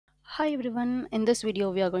Hi everyone, in this video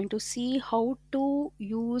we are going to see how to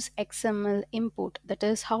use XML import, that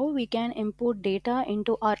is how we can import data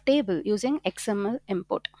into our table using XML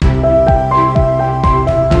import.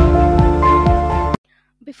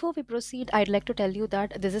 Before we proceed, I'd like to tell you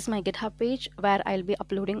that this is my GitHub page where I'll be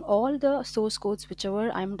uploading all the source codes whichever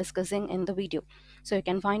I'm discussing in the video. So you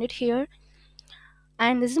can find it here.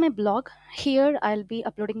 And this is my blog. Here I'll be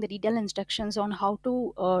uploading the detailed instructions on how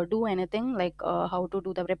to do anything, like how to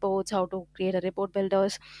do the reports, how to create a report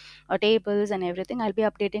builders, tables and everything. I'll be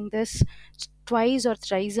updating this twice or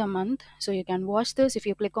thrice a month, so you can watch this. If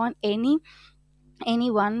you click on any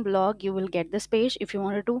one blog, you will get this page. If you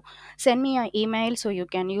wanted to send me an email, so you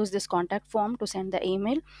can use this contact form to send the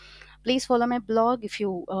email. Please follow my blog if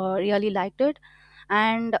you really liked it.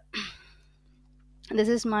 And this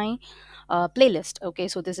is my playlist. Okay,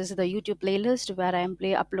 so this is the YouTube playlist where I am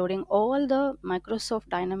uploading all the Microsoft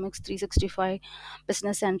Dynamics 365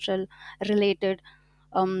 Business Central related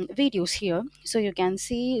videos here. So you can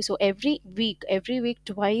see, so every week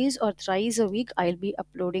twice or thrice a week I'll be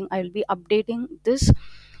updating this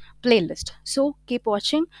playlist. So keep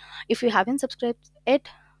watching. If you haven't subscribed it,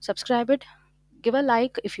 subscribe it, give a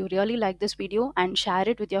like if you really like this video, and share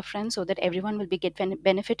it with your friends so that everyone will be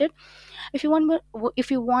benefited. If you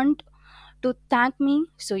want to thank me,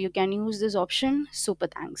 so you can use this option, super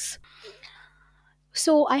thanks.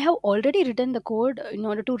 So I have already written the code in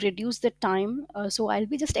order to reduce the time, so I'll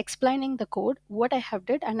be just explaining the code what I have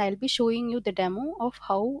did, and I'll be showing you the demo of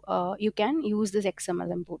how you can use this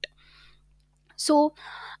XML import. So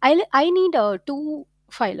I need a two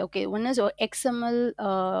file. Okay, one is a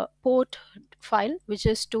XML port file, which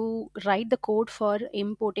is to write the code for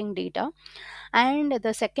importing data, and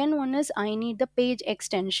the second one is I need the page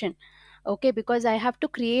extension. Okay, because I have to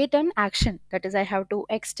create an action, that is I have to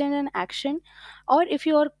extend an action. Or if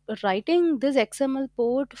you are writing this XML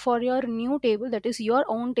port for your new table, that is your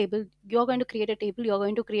own table, you're going to create a table, you're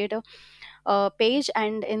going to create a page,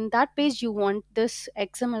 and in that page you want this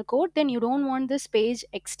XML code, then you don't want this page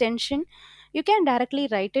extension, you can directly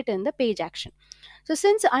write it in the page action. So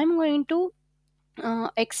since I'm going to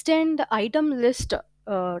extend item list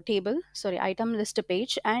item list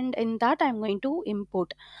page, and in that I'm going to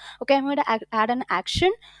import. Okay, I'm going to add an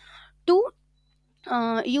action to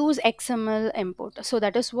use XML import. So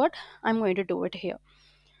that is what I'm going to do it here.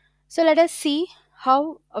 So let us see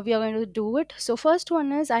how we are going to do it. So first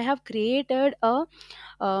one is I have created a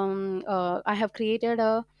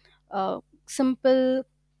simple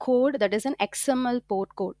code, that is an XML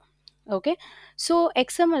port code. Okay, so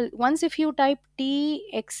XML, once if you type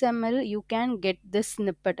txml, you can get this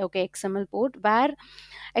snippet. Okay, XML port, where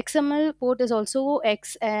XML port is also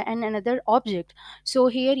and another object. So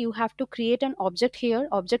here you have to create an object here,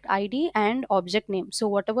 object ID and object name. So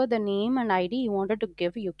whatever the name and ID you wanted to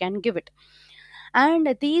give, you can give it.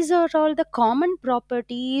 And these are all the common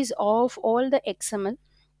properties of all the XML.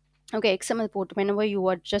 Okay, XML port, whenever you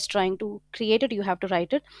are just trying to create it, you have to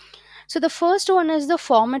write it. So the first one is the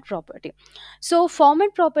format property. So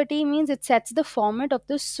format property means it sets the format of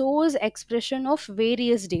the source expression of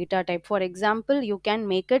various data type. For example, you can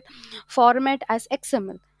make it format as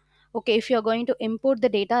XML. Okay, if you are going to import the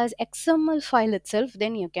data as XML file itself,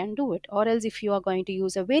 then you can do it. Or else if you are going to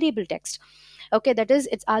use a variable text, okay, that is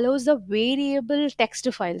it allows the variable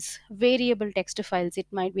text files. It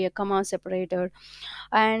might be a comma separator,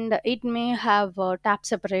 and it may have a tab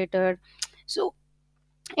separator, so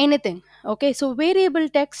anything. Okay, so variable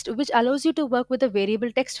text, which allows you to work with the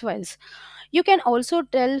variable text files. You can also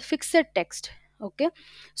tell fixed text. Okay,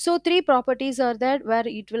 so three properties are there where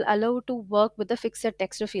it will allow to work with the fixed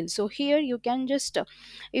text field. So here you can just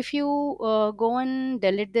if you go and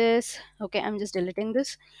delete this. Okay, I'm just deleting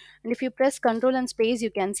this, and if you press Ctrl and space, you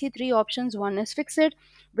can see three options. One is fixed,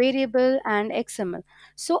 variable and XML.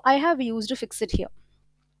 So I have used fixed here.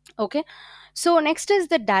 Okay, so next is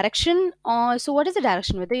the direction. So what is the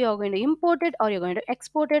direction, whether you're going to import it or you're going to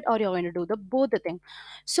export it or you're going to do the both the thing.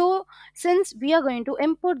 So since we are going to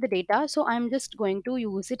import the data, so I'm just going to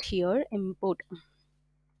use it here, import.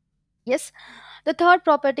 Yes, the third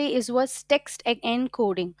property is was text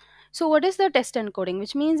encoding. So what is the text encoding?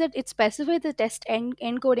 Which means that it specifies the text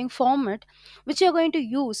encoding format which you're going to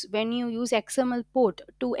use when you use XML port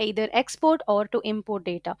to either export or to import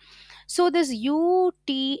data. So this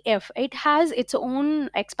UTF, it has its own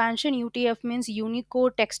expansion. UTF means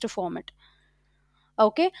Unicode text format.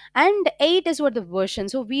 Okay, and 8 is what the version.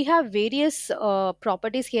 So we have various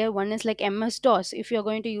properties here. One is like MS DOS. If you're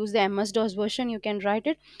going to use the MS DOS version, you can write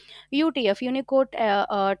it UTF, Unicode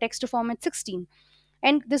text format 16.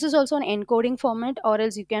 And this is also an encoding format, or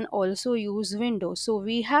else you can also use Windows. So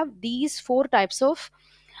we have these four types of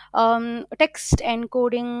text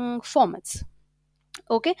encoding formats.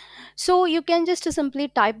 Okay, so you can just simply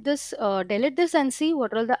type this, delete this, and see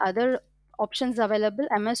what are the other options available: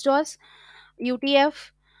 MS DOS,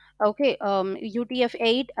 UTF, okay,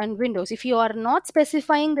 UTF-8 and Windows. If you are not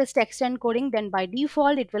specifying this text encoding, then by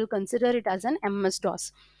default it will consider it as an MS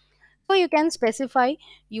DOS. So you can specify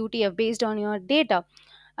UTF based on your data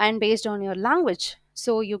and based on your language,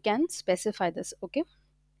 so you can specify this. Okay,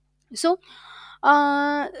 so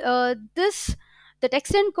this the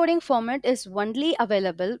text encoding format is only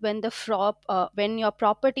available when when your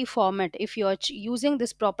property format, if you are using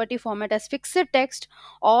this property format as fixed text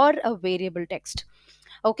or a variable text.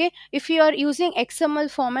 Okay, if you are using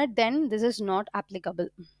XML format, then this is not applicable.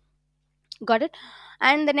 Got it?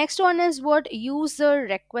 And the next one is what user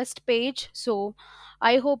request page. So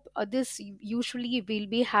I hope this usually will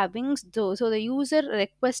be having, so the user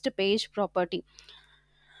request page property.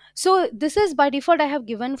 So this is by default I have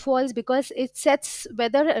given false because it sets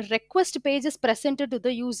whether a request page is presented to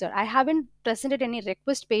the user. I haven't presented any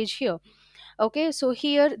request page here. Okay, so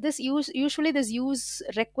here this usually this use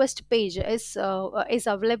request page is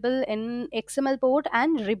available in XML port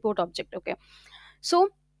and report object. Okay, so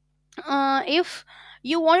if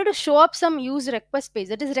you wanted to show up some use request page,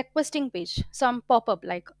 that is requesting page, some pop-up,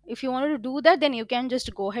 like if you wanted to do that, then you can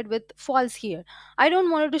just go ahead with false here. I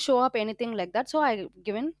don't wanted to show up anything like that, so I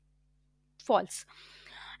given false.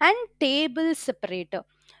 And table separator.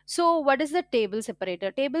 So what is the table separator?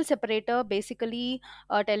 Table separator basically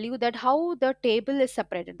tell you that how the table is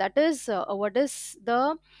separated, that is what is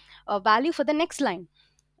the value for the next line.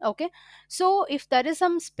 Okay, so if there is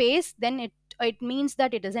some space, then it means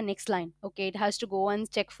that it is a next line. Okay, it has to go and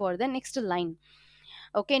check for the next line.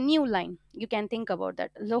 Okay, new line, you can think about that.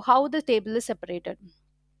 So how the table is separated.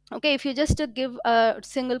 Okay, if you just give a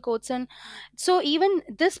single quotes, and so even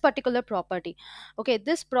this particular property, okay,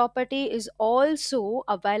 this property is also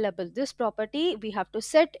available. This property we have to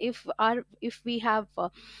set if we have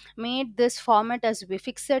made this format as we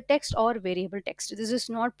fixed text or variable text. This is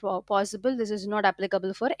not possible, this is not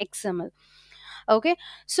applicable for XML. Okay,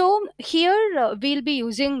 so here we'll be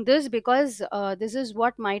using this because this is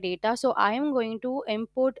what my data, so I am going to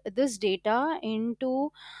import this data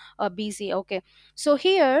into BC. Okay, so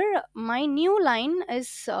here my new line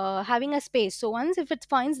is having a space, so once if it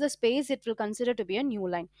finds the space, it will consider to be a new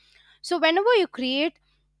line. So whenever you create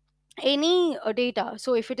any data,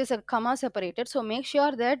 so if it is a comma separated, so make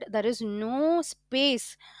sure that there is no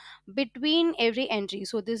space between every entry.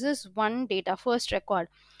 So this is one data, first record,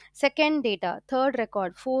 second data, third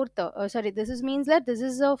record, fourth, sorry, this is means that this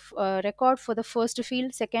is a record for the first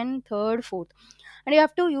field, second, third, fourth, and you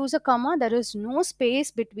have to use a comma, there is no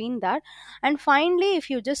space between that. And finally if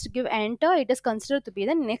you just give enter, it is considered to be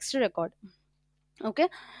the next record. Okay,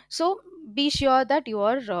 so be sure that you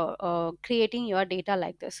are creating your data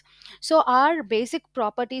like this. So our basic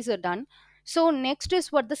properties are done. So next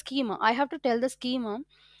is what the schema, I have to tell the schema.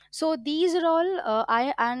 So these are all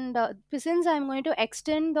I and since I'm going to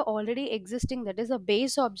extend the already existing, that is a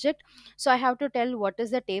base object, so I have to tell what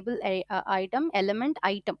is the table item element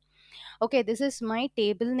item. Okay, this is my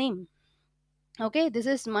table name. Okay, this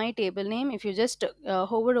is my table name. If you just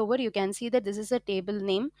hover over, you can see that this is a table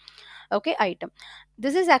name. Okay, item,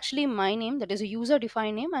 this is actually my name, that is a user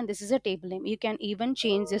defined name, and this is a table name. You can even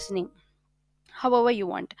change this name however you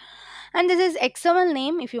want. And this is XML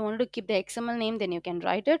name, if you wanted to keep the XML name, then you can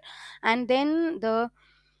write it. And then the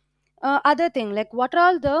other thing, like what are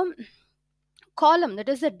all the column, that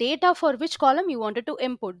is the data for which column you wanted to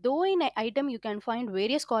import. Though in a item you can find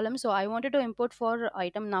various columns, so I wanted to import for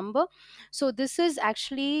item number. So this is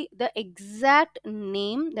actually the exact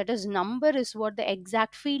name, that is number is what the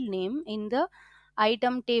exact field name in the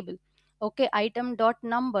item table. Okay, item dot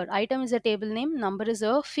number, item is a table name, number is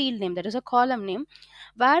a field name, that is a column name,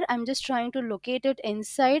 where I'm just trying to locate it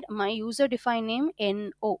inside my user defined name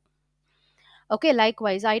no. Okay,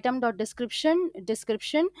 likewise item dot description,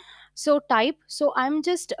 so type, so I'm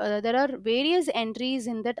just there are various entries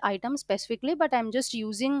in that item specifically, but I'm just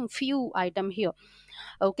using few item here.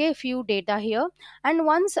 Okay, few data here. And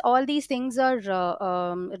once all these things are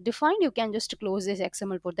defined, you can just close this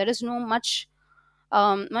XML port. There is no much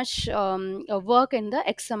work in the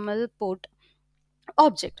XML port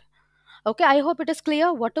object. Okay, I hope it is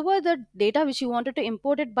clear. Whatever the data which you wanted to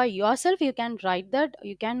import it by yourself, you can write that,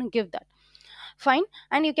 you can give that. Fine,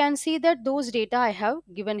 and you can see that those data I have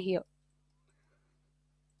given here.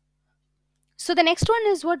 So the next one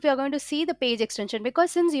is what we are going to see, the page extension,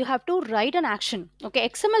 because since you have to write an action, okay,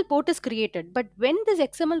 XML port is created, but when this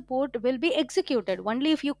XML port will be executed,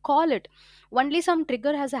 only if you call it, only some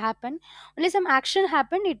trigger has happened, only some action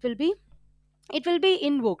happened, it will be it will be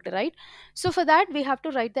invoked, right? So for that we have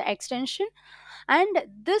to write the extension. And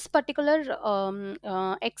this particular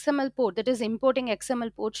xml port, that is importing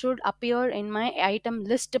xml port, should appear in my item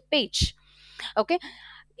list page. Okay.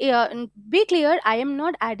 Yeah, be clear, I am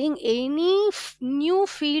not adding any new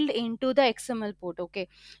field into the xml port. Okay,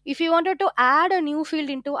 if you wanted to add a new field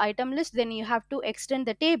into item list, then you have to extend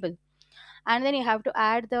the table, and then you have to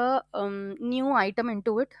add the new item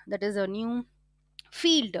into it, that is a new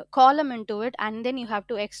field column into it, and then you have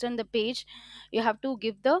to extend the page. You have to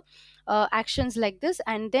give the actions like this,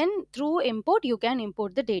 and then through import you can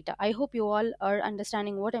import the data. I hope you all are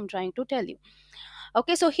understanding what I'm trying to tell you.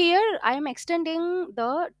 Okay, so here I am extending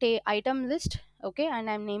the item list. Okay, and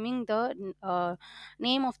I'm naming the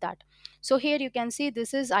name of that. So here you can see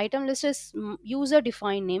this is item list is user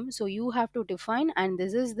defined name, so you have to define, and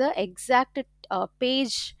this is the exact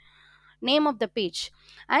page name of the page,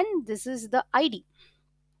 and this is the id.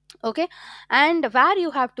 Okay, and where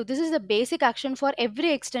you have to, this is the basic action for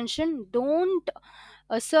every extension. Don't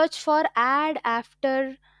search for add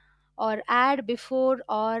after or add before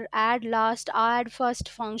or add last, add first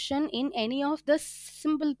function in any of the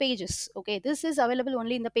simple pages. Okay, this is available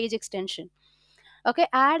only in the page extension. Okay,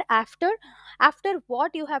 add after, after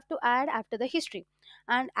what you have to add after the history.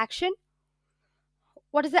 And action,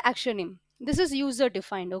 what is the action name? This is user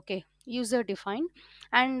defined. Okay, user defined.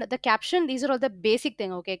 And the caption, these are all the basic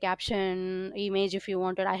thing. Okay, caption, image if you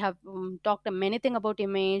wanted. I have talked many thing about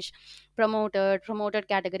image, promoted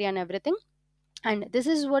category and everything. And this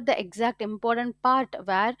is what the exact important part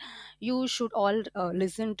where you should all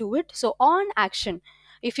listen to it. So on action,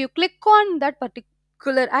 if you click on that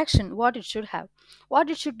particular action, what it should have, what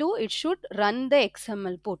it should do, it should run the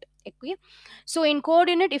xml port. Okay, so in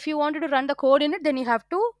coordinate, if you wanted to run the coordinate, then you have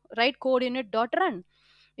to write coordinate dot run.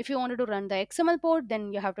 If you wanted to run the xml port,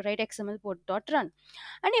 then you have to write xml port dot run.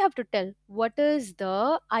 And you have to tell what is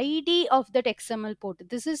the id of that xml port.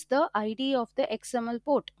 This is the id of the xml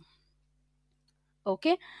port.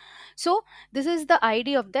 Okay, so this is the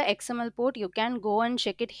id of the xml port. You can go and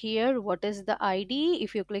check it here. What is the id?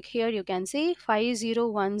 If you click here, you can see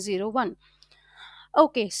 50101.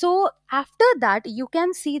 Okay, so after that you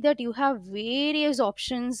can see that you have various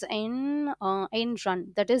options in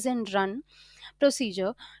run, that is in run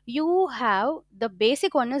procedure. You have the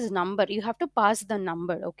basic one is number, you have to pass the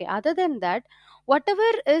number. Okay, other than that,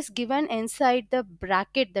 whatever is given inside the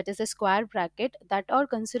bracket, that is a square bracket, that are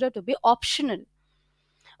considered to be optional.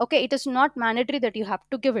 Okay, it is not mandatory that you have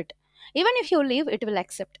to give it. Even if you leave, it will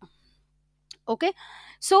accept. Okay,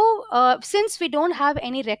 so since we don't have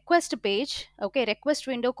any request page, okay, request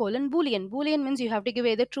window colon boolean, boolean means you have to give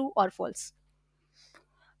either true or false.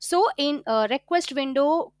 So in request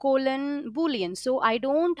window colon boolean, so I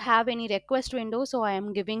don't have any request window, so I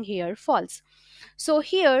am giving here false. So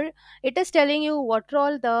here it is telling you what are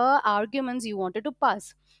all the arguments you wanted to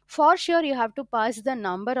pass. For sure you have to pass the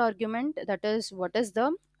number argument, that is what is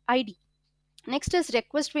the id. Next is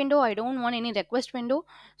request window, I don't want any request window,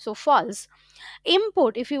 so false.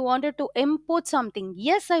 Import, if you wanted to import something,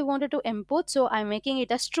 yes, I wanted to import, so I'm making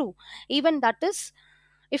it as true. Even that is,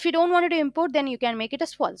 if you don't want to import, then you can make it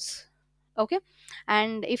as false. Okay,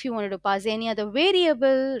 and if you wanted to pass any other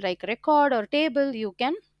variable like record or table, you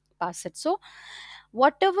can pass it. So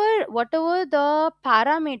whatever the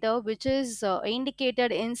parameter which is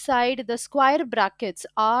indicated inside the square brackets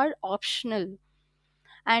are optional,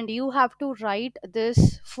 and you have to write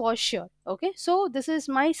this for sure. Okay, so this is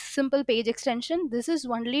my simple page extension. This is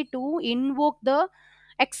only to invoke the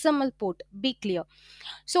xml port, be clear.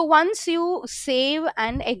 So once you save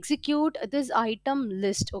and execute this item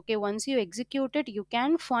list, okay, once you execute it, you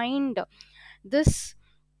can find this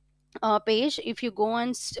page. If you go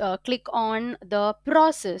and click on the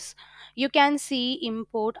process, you can see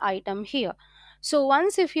import item here. So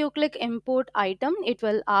once if you click import item, it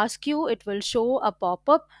will ask you, it will show a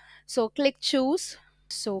pop-up. So click choose,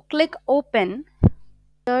 so click open.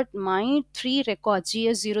 My three records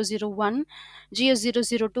gs001,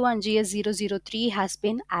 gs002 and gs003 has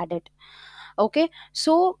been added. Okay,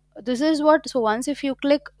 so this is what, so once if you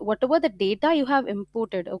click whatever the data you have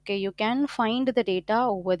imported, okay, you can find the data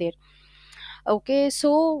over there. Okay,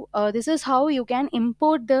 so this is how you can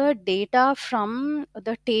import the data from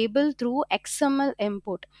the table through xml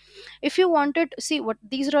import. If you wanted to see what,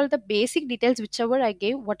 these are all the basic details whichever I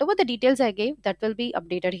gave, whatever the details I gave, that will be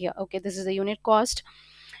updated here. Okay, this is the unit cost.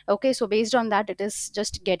 Okay, so based on that, it is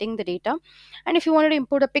just getting the data. And if you wanted to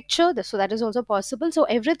import a picture, so that is also possible. So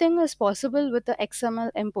everything is possible with the xml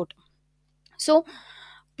import. So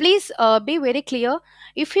please be very clear.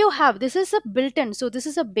 If you have, this is a built-in, so this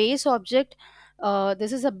is a base object.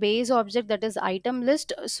 this is a base object, that is item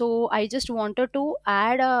list. So I just wanted to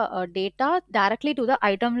add a data directly to the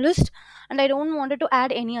item list, and I don't wanted to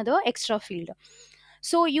add any other extra field.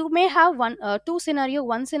 So you may have two scenario.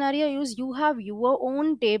 One scenario is you have your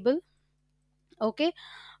own table, okay,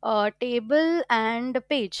 table and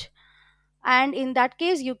page, and in that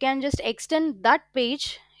case you can just extend that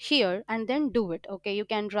page here and then do it. Okay, you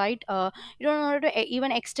can write, you don't want to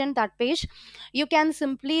even extend that page, you can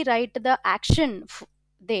simply write the action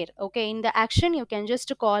there. Okay, in the action you can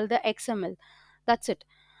just call the xml, that's it.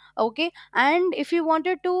 Okay, and if you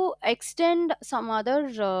wanted to extend some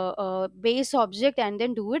other base object and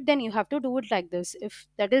then do it, then you have to do it like this. If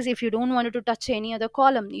that is, if you don't want to touch any other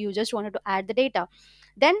column, you just wanted to add the data,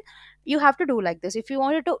 then you have to do like this. If you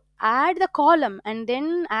wanted to add the column and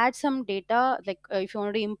then add some data, like if you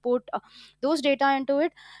want to import those data into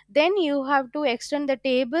it, then you have to extend the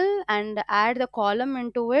table and add the column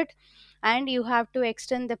into it, and you have to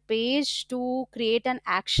extend the page to create an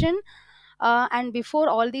action, and before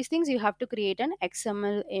all these things you have to create an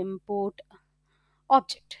xml import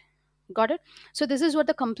object. Got it? So this is what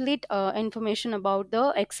the complete information about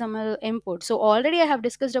the xml import. So already I have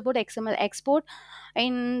discussed about xml export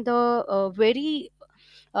in the very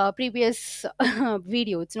previous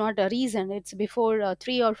video. It's not a reason, it's before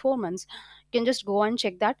 3 or 4 months. You can just go and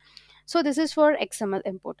check that. So this is for xml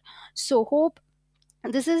import. So hope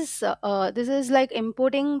this is like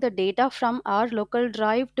importing the data from our local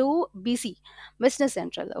drive to bc, business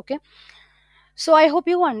central. Okay, so I hope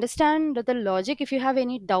you understand the logic. If you have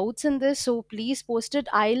any doubts in this, so please post it.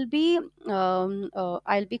 I'll be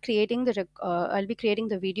creating I'll be creating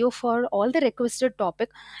the video for all the requested topic.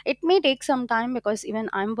 It may take some time because even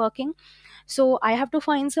I'm working, so I have to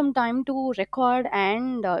find some time to record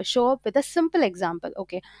and show up with a simple example.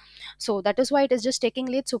 Okay, so that is why it is just taking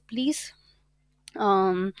late. So please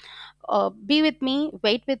um be with me,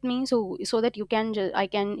 wait with me, so that I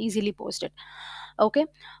can easily post it. Okay,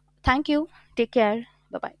 thank you, take care,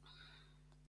 bye bye.